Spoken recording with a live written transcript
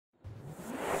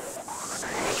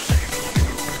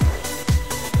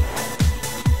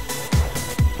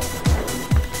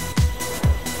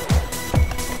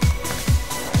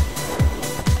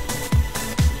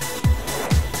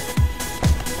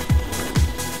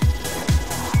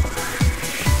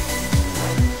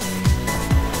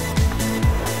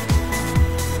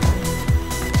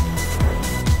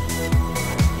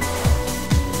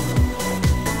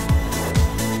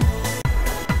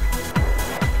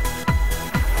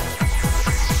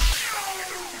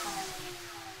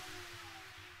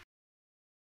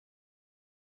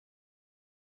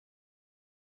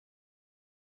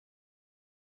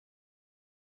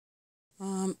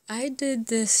I did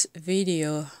this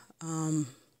video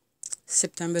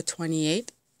September 28th,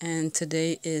 and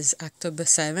today is October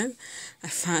 7th. I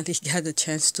finally got the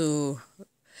chance to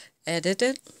edit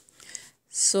it.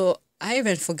 So I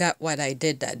even forgot what I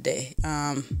did that day.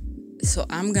 So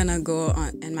I'm gonna go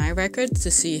on in my record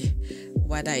to see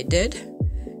what I did.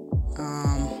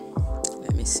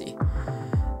 Let me see.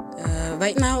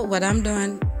 Right now, what I'm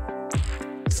doing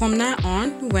from now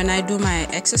on, when I do my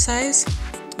exercise,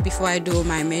 before I do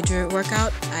my major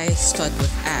workout, I start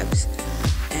with abs.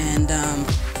 And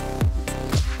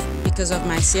because of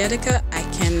my sciatica, I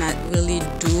cannot really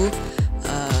do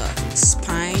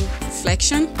spine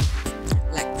flexion,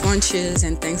 like crunches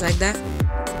and things like that,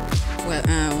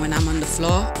 when I'm on the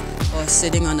floor or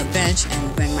sitting on a bench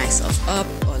and bring myself up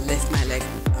or lift my leg,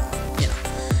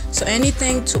 So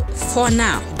anything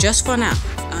just for now,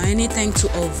 anything to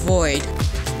avoid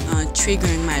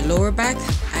triggering my lower back,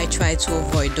 I try to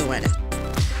avoid doing it.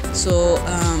 So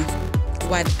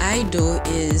what I do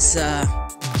is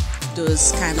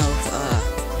those kind of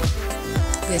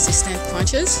resistant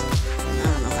crunches. I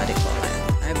don't know how they call it.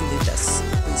 I believe that's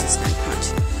resistant crunch.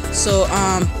 So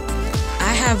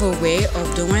I have a way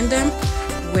of doing them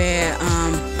where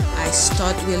I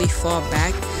start really far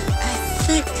back. I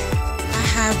think I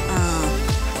have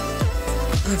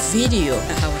a video.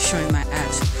 I was showing my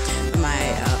abs, my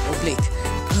oblique,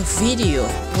 a video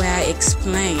where I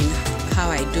explain how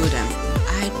I do them.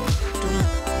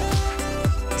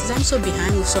 Because I'm so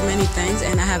behind with so many things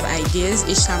and I have ideas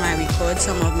each time I record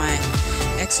some of my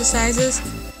exercises,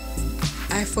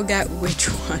 I forgot which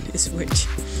one is which.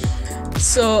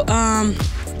 So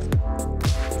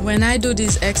when I do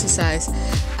this exercise,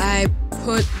 I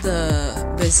put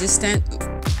the resistant,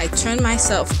 I turn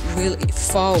myself really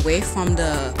far away from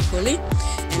the pulley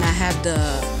and I have the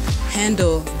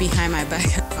handle behind my back.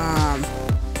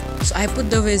 So I put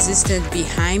the resistance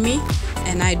behind me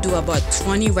and I do about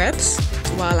 20 reps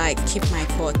while I keep my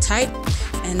core tight,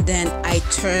 and then I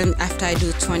turn. After I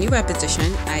do 20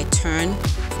 repetitions, I turn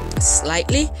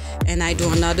slightly and I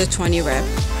do another 20 rep,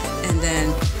 and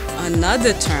then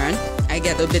another turn. I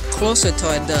get a bit closer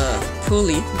toward the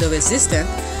pulley, the resistance.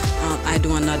 I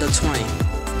do another 20.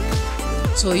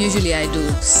 So usually I do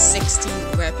 60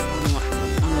 reps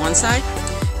on one side,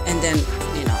 and then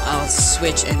I'll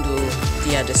switch and do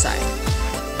the other side.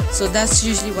 So that's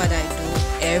usually what I do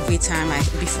every time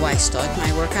before I start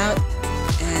my workout,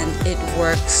 and it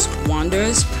works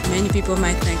wonders. Many people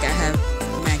might think I have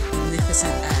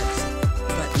magnificent abs,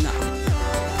 but no,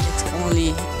 it's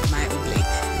only my oblique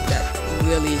that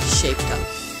really shaped up.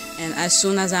 And as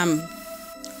soon as I'm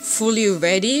fully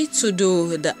ready to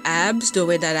do the abs the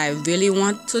way that I really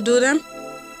want to do them,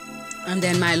 and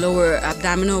then my lower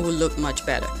abdominal will look much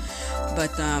better.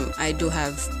 But I do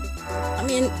have,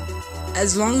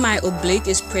 as long my oblique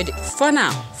is pretty, for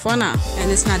now,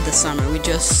 and it's not the summer, we're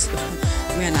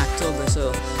in October,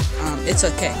 so it's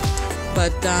okay.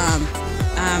 But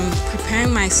I'm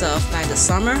preparing myself by the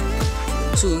summer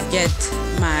to get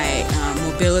my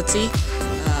mobility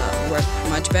work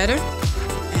much better,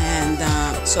 and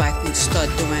so I can start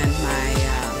doing my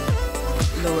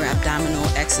lower abdominal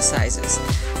exercises.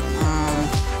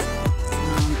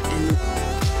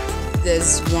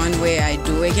 There's one way I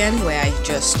do again where I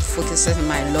just focus on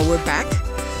my lower back,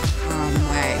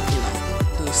 where I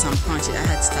do some crunches. I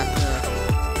had stopped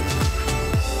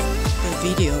the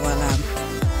video while I'm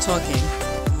talking.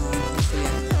 Hopefully I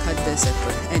cut this and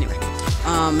put it. Anyway,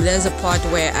 there's a part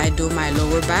where I do my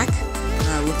lower back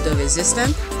with the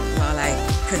resistance while I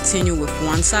continue with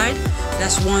one side.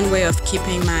 That's one way of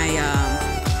keeping my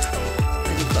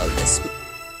how do you call this?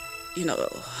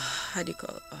 How do you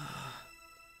call it?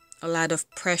 A lot of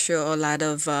pressure, or a lot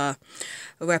of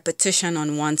repetition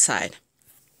on one side.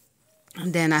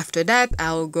 And then after that,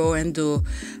 I will go and do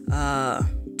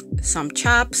some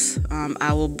chops.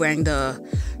 I will bring the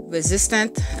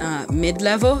resistant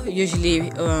mid-level, usually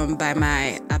by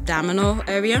my abdominal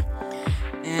area.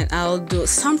 And I'll do,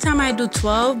 sometimes I do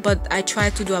 12, but I try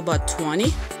to do about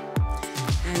 20.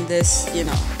 And this,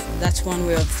 that's one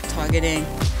way of targeting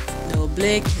the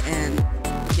oblique and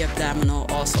the abdominal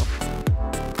also.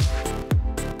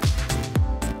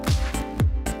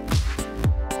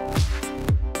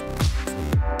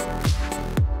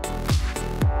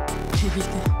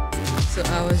 So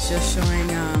I was just showing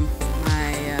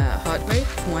my heart rate,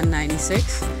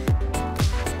 196,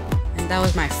 and that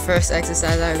was my first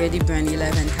exercise. I already burned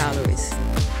 11 calories.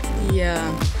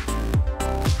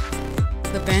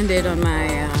 The band-aid on my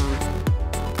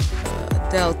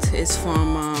delt is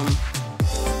from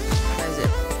what is it?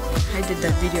 I did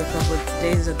that video a couple of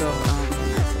days ago.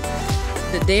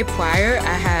 The day prior,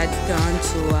 I had gone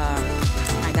to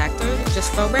my my doctor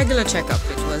just for a regular checkup.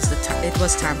 It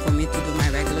was time for me to do my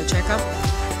regular checkup.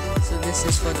 So this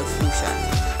is for the flu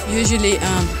shot. Usually,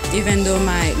 even though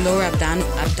my lower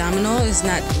abdominal is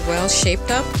not well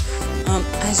shaped up,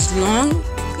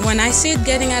 when I see it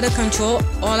getting out of control,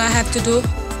 all I have to do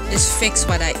is fix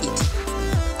what I eat.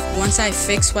 Once I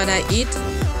fix what I eat,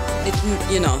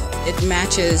 it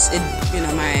matches it.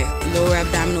 My lower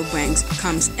abdominal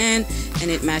comes in,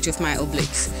 and it matches my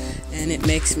obliques, and it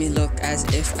makes me look as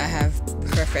if I have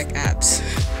perfect abs.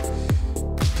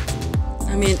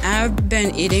 I mean, I've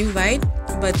been eating right,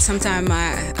 but sometimes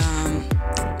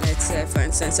let's say for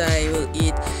instance, I will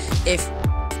eat, if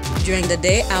during the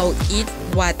day I'll eat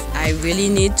what I really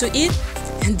need to eat,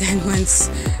 and then once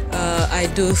I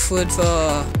do food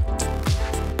for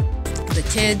the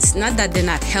kids, not that they're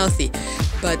not healthy,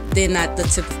 but they're not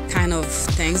the kind of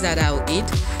things that I'll eat,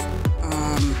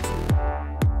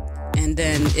 and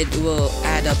then it will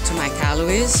add up to my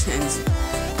calories. And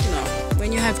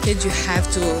when you have kids, you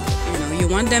have to, you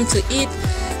want them to eat,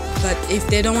 but if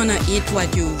they don't want to eat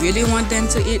what you really want them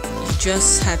to eat, you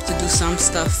just have to do some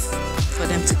stuff for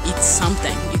them to eat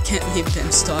something. You can't leave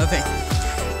them starving.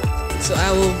 So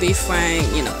I will be frying,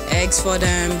 eggs for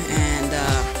them, and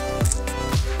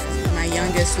my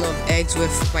youngest loves eggs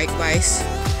with white rice.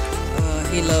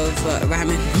 He loves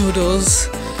ramen noodles.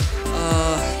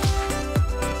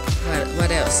 What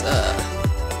else?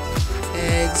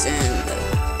 Eggs and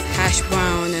hash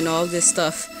brown and all this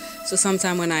stuff. So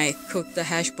sometimes when I cook the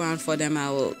hash brown for them, I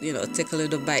will, take a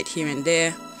little bite here and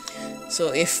there.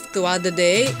 So if throughout the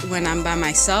day, when I'm by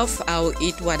myself, I will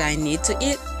eat what I need to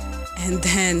eat. And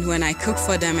then when I cook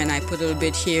for them, and I put a little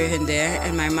bit here and there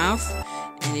in my mouth,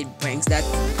 and it brings that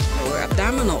lower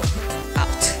abdominal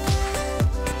out.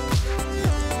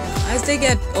 As they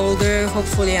get older,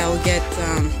 hopefully I will get,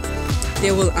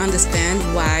 they will understand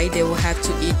why they will have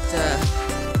to eat the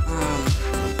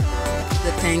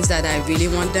things that I really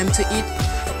want them to eat.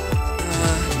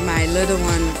 My little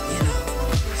one,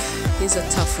 he's a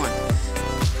tough one.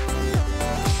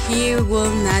 He will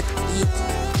not eat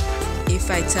if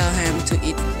I tell him to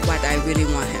eat what I really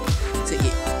want him to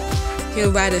eat.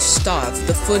 He'll rather starve.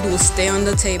 The food will stay on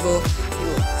the table. He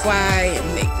will cry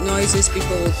and make noises.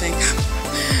 People will think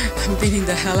I'm beating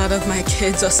the hell out of my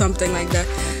kids or something like that.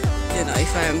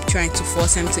 If I'm trying to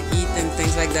force him to eat and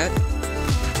things like that.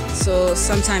 So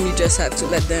sometimes you just have to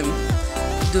let them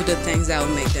do the things that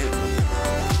will make them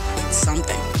eat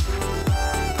something.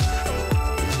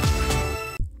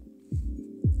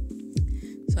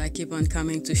 So I keep on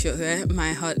coming to show her.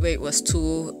 My heart rate was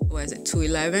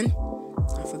 211.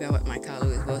 I forgot what my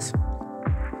calories was.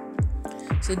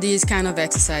 So these kind of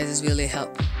exercises really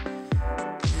help.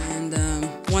 And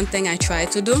one thing I try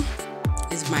to do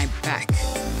is my back.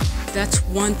 That's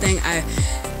one thing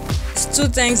it's two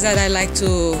things that I like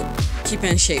to keep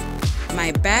in shape: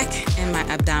 my back and my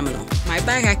abdominal. My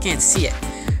back, I can't see it,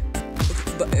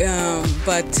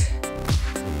 but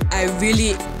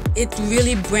it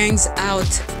really brings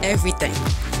out everything.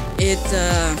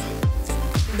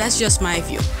 That's just my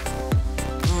view.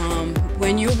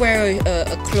 When you wear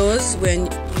a clothes,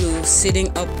 when you're sitting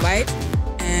upright,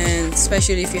 and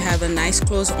especially if you have a nice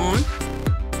clothes on,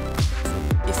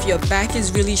 if your back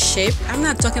is really shaped, I'm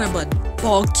not talking about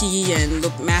bulky and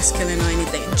look masculine or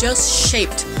anything, just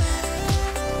shaped.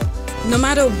 No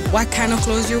matter what kind of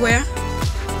clothes you wear,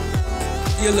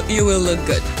 you will look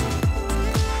good.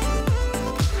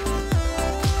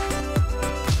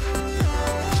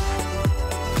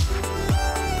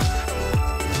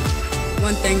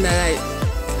 One thing that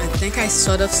I think I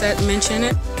sort of mentioned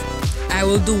it, I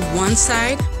will do one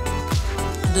side.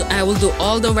 I will do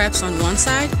all the reps on one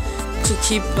side to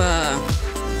keep the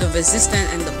resistance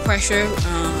and the pressure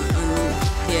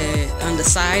on the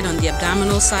side, on the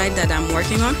abdominal side that I'm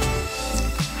working on.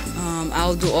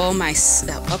 I'll do all my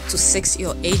up to 60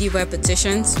 or 80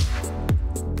 repetitions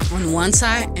on one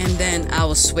side, and then I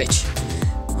will switch.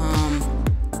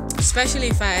 Especially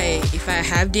if I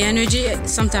have the energy,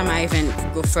 sometimes I even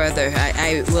go further.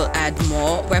 I will add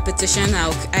more repetition.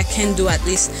 I can do at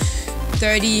least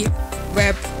 30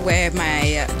 rep where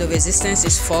the resistance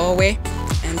is far away,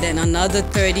 and then another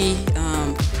 30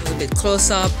 a little bit close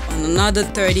up, and another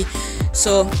 30.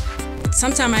 So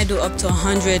sometimes I do up to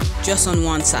 100 just on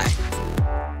one side,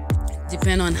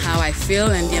 depending on how I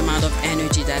feel and the amount of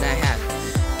energy that I have.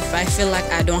 If I feel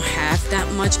like I don't have that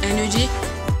much energy,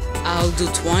 I'll do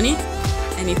 20.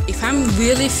 And if I'm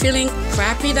really feeling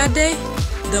crappy that day,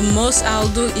 the most I'll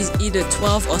do is either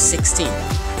 12 or 16.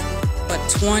 But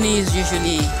 20 is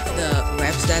usually the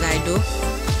reps that I do.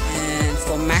 And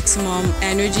for maximum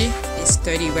energy, it's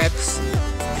 30 reps.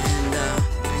 And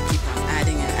I keep on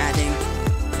adding and adding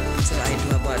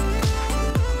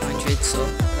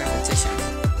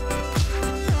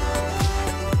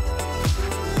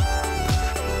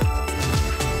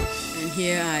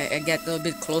I get a little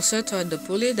bit closer toward the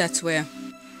pulley, that's where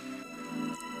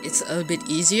it's a little bit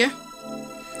easier.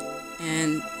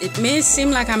 And it may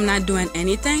seem like I'm not doing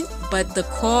anything, but the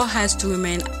core has to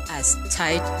remain as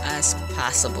tight as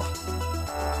possible.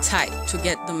 Tight to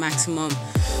get the maximum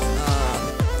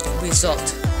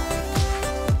result.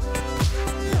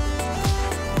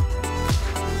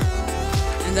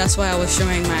 And that's why I was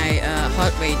showing my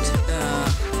heart rate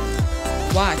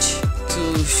watch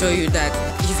to show you that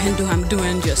even though I'm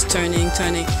doing just turning,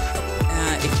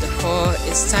 if the core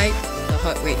is tight, the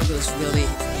heart rate goes really,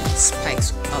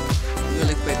 spikes up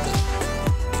really quickly.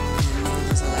 And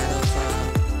there's a lot of,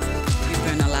 you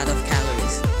burn a lot of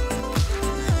calories.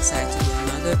 And I decided to do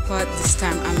another part. This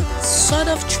time I'm sort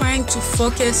of trying to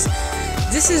focus.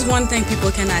 This is one thing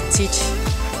people cannot teach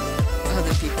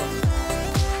other people.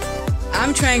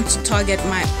 I'm trying to target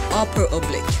my upper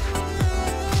oblique.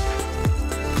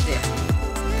 There.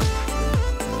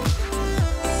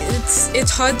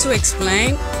 It's hard to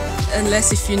explain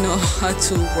unless if you know how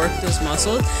to work those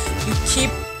muscles. You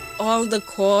keep all the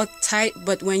core tight,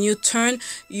 but when you turn,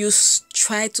 you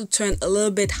try to turn a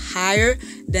little bit higher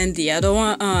than the other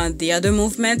one, the other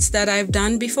movements that I've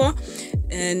done before.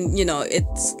 And you know,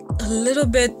 it's a little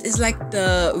bit, it's like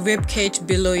the rib cage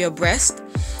below your breast.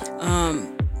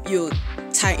 You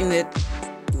tighten it.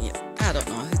 I don't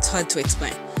know, it's hard to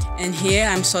explain. And here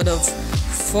I'm sort of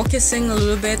focusing a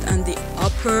little bit on the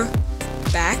upper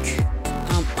back,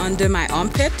 under my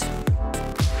armpit.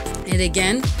 And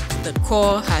again, the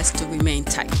core has to remain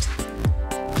tight.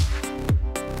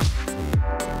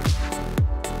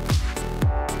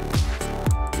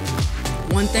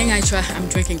 One thing I try, I'm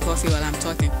drinking coffee while I'm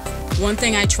talking. One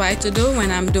thing I try to do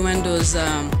when I'm doing those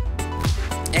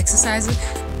exercises,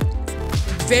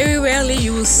 very rarely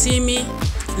you will see me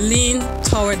lean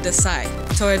toward the side,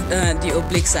 toward the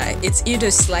oblique side. It's either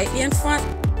slightly in front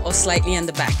or slightly in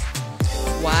the back.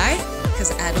 Why?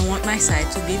 Because I don't want my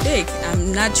side to be big.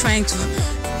 I'm not trying to.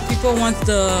 People want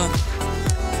your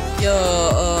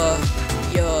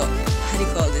how do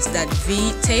you call this? That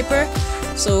V taper.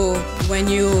 So when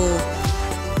you,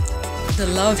 the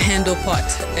love handle part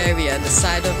area, the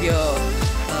side of your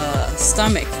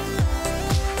stomach.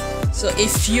 So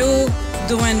if you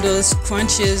doing those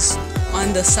crunches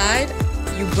on the side,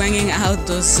 you're bringing out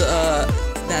those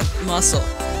that muscle,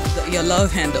 your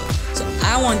love handle. So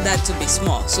I want that to be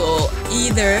small. So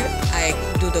either I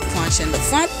do the crunch in the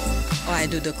front or I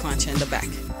do the crunch in the back.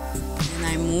 And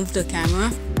I moved the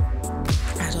camera.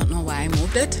 I don't know why I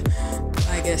moved it.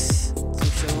 I guess to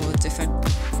show a different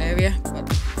area,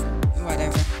 but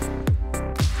whatever.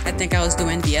 I think I was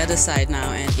doing the other side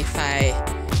now, and if I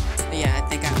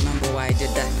think I remember why I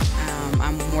did that.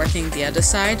 I'm working the other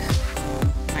side,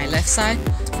 my left side.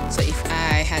 So if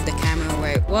I had the camera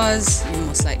where it was, you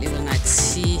most likely will not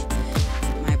see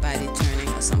my body turning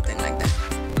or something like that.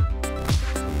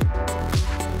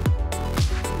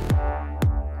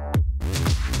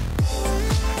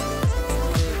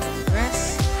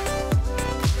 Rest.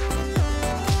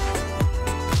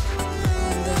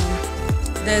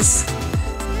 And there's, I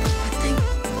think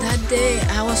that day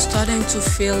I was starting to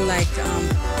feel like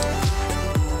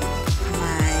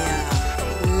my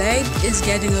leg is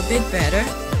getting a bit better.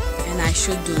 And I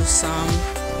should do some,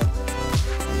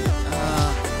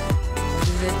 what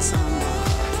is it, some,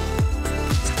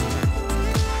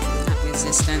 not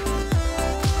resistant,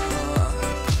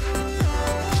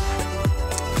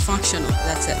 functional,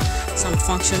 that's it, some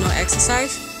functional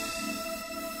exercise.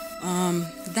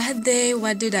 That day,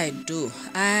 what did I do?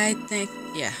 I think,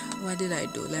 yeah, what did I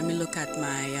do? Let me look at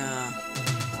my,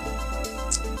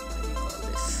 what do you call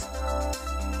this?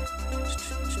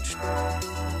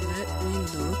 Let me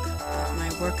look at my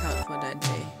workout for that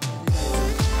day.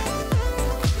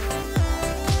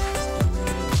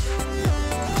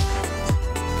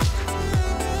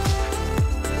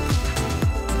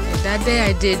 Okay, that day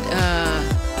I did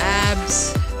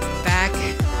abs, back,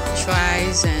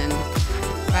 tris, and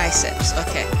biceps.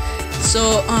 Okay,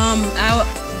 so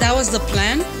that was the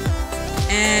plan.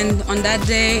 And on that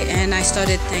day, and I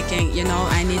started thinking, you know,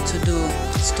 I need to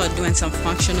start doing some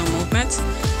functional movements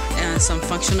and some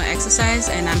functional exercise.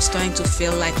 And I'm starting to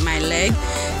feel like my leg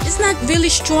is not really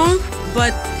strong,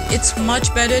 but it's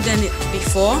much better than it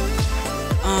before.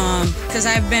 Because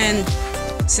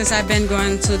since I've been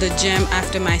going to the gym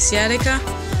after my sciatica,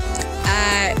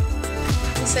 I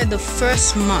said the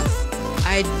first month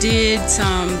I did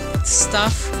some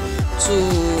stuff to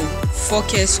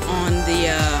focus on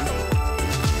the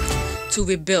to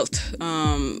rebuild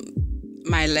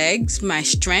my legs, my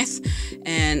strength,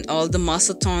 and all the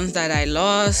muscle tones that I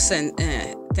lost and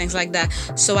things like that.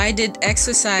 So I did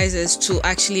exercises to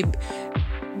actually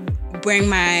bring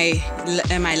my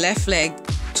left leg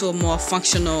to a more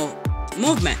functional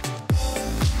movement.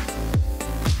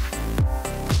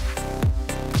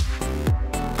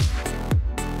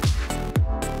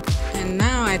 And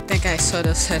now I think I sort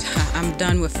of said I'm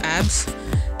done with abs,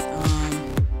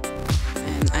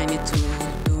 and I need to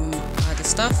do other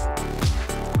stuff.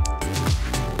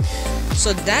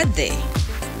 So that day,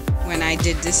 when I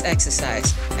did this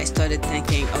exercise, I started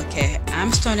thinking, okay,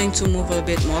 I'm starting to move a little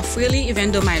bit more freely,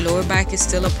 even though my lower back is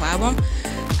still a problem.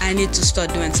 I need to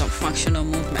start doing some functional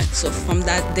movement. So from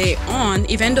that day on,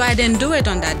 even though I didn't do it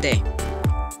on that day,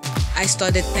 I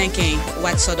started thinking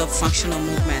what sort of functional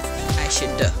movement I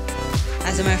should do.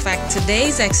 As a matter of fact,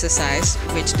 today's exercise,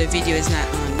 which the video is not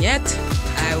on yet,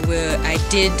 I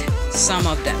did some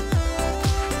of them.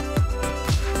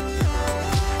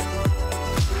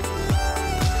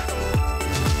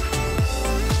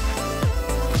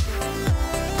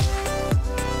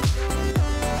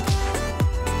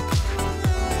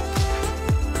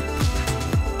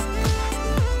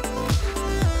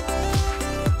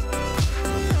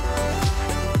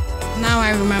 Now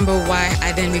I remember why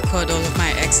I didn't record all of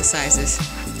my exercises.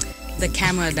 The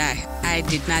camera died. I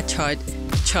did not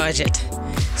charge it.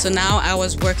 So now I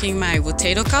was working my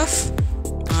rotator cuff.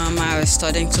 I was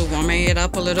starting to warm it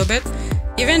up a little bit.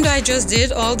 Even though I just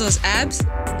did all those abs,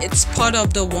 it's part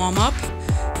of the warm up.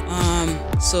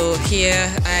 So here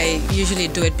I usually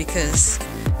do it because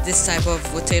this type of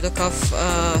rotator cuff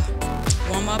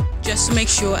warm up, just to make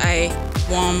sure I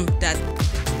warm that,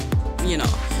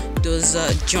 those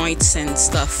joints and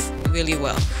stuff really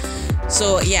well.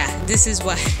 So yeah, this is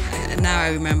why now I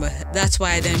remember. That's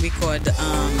why I didn't record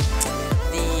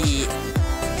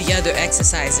the other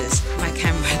exercises. My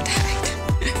camera died.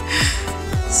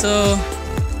 So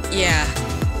yeah,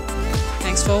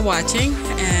 thanks for watching,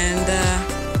 and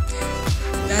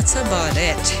that's about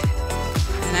it.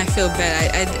 And I feel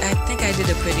bad. I think I did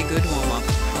a pretty good warm up,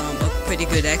 a pretty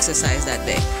good exercise that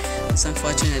day. It's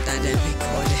unfortunate I didn't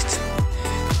record it.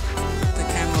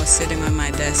 Was sitting on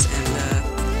my desk, and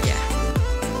yeah,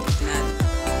 not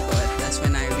good. That's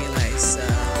when I realized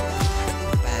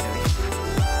battery.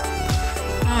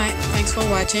 Alright, thanks for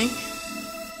watching.